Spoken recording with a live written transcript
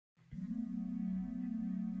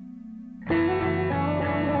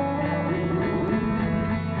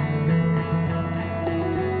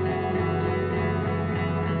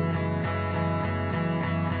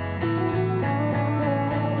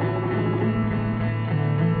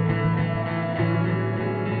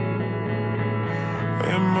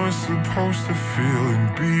supposed to feel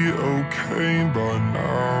and be okay by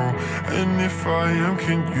now? And if I am,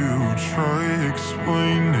 can you try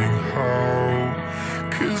explaining how?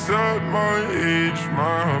 'Cause at my age,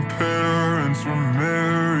 my parents were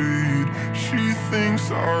married. She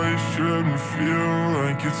thinks I shouldn't feel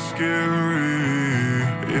like it's scary.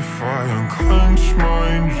 If I unclench my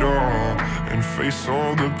jaw and face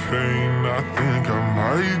all the pain, I think I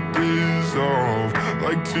might dissolve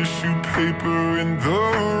like tissue paper in the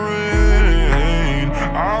rain.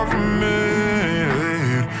 I've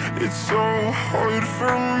made it so hard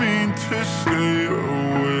for me to stay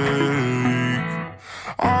awake.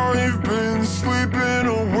 I've been sleeping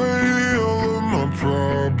away all of my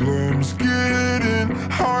problems, getting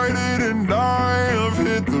hiding, and I have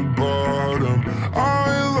hit the bottom. I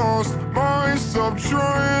lost myself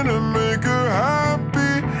trying to make her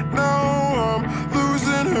happy. Now I'm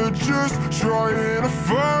losing her, just trying to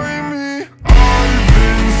find me. I've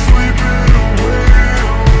been sleeping away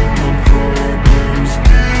all of my problems,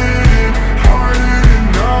 getting hiding,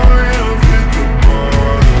 and I have hit the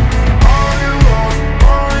bottom. I lost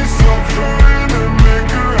myself trying to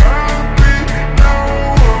make her happy. Now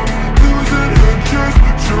I'm losing her, just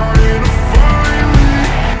trying to find me.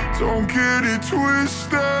 Don't get it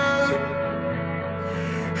twisted.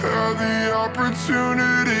 Had the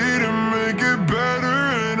opportunity to make it better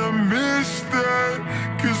and I missed that.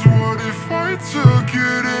 'Cause what if I took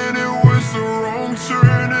it and it was the wrong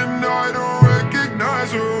turn, and I don't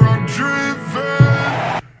recognize where I'm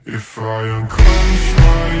driven? If I unclench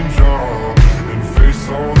my jaw and face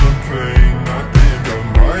all the pain, I think I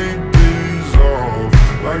might dissolve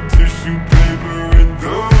like tissue paper in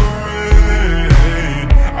the rain.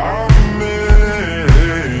 I've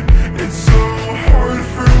made it so hard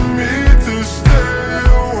for me to stay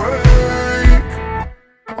awake.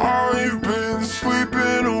 I've been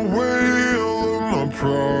sleeping away all of my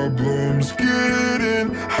problems, getting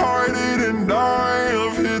hiding, and I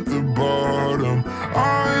have hit the bottom.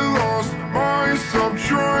 I lost myself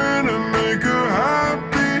trying to make her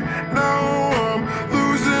happy. Now I'm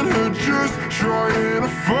losing her, just trying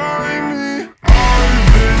to find me. I've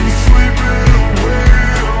been sleeping away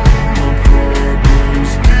all of my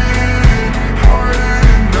problems, getting hiding,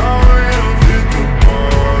 and I have hit the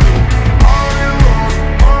bottom. I lost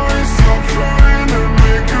myself trying to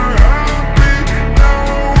make her happy. Now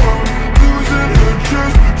I'm losing her,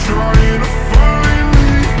 just trying to find me.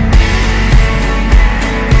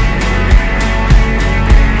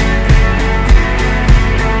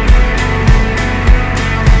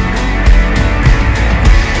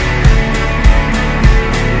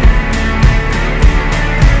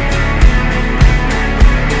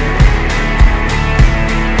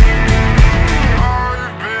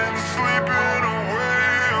 I've been sleeping away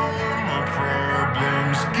all of my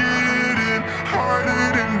problems, getting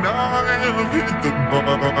hiding, and I have hit the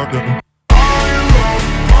bottom.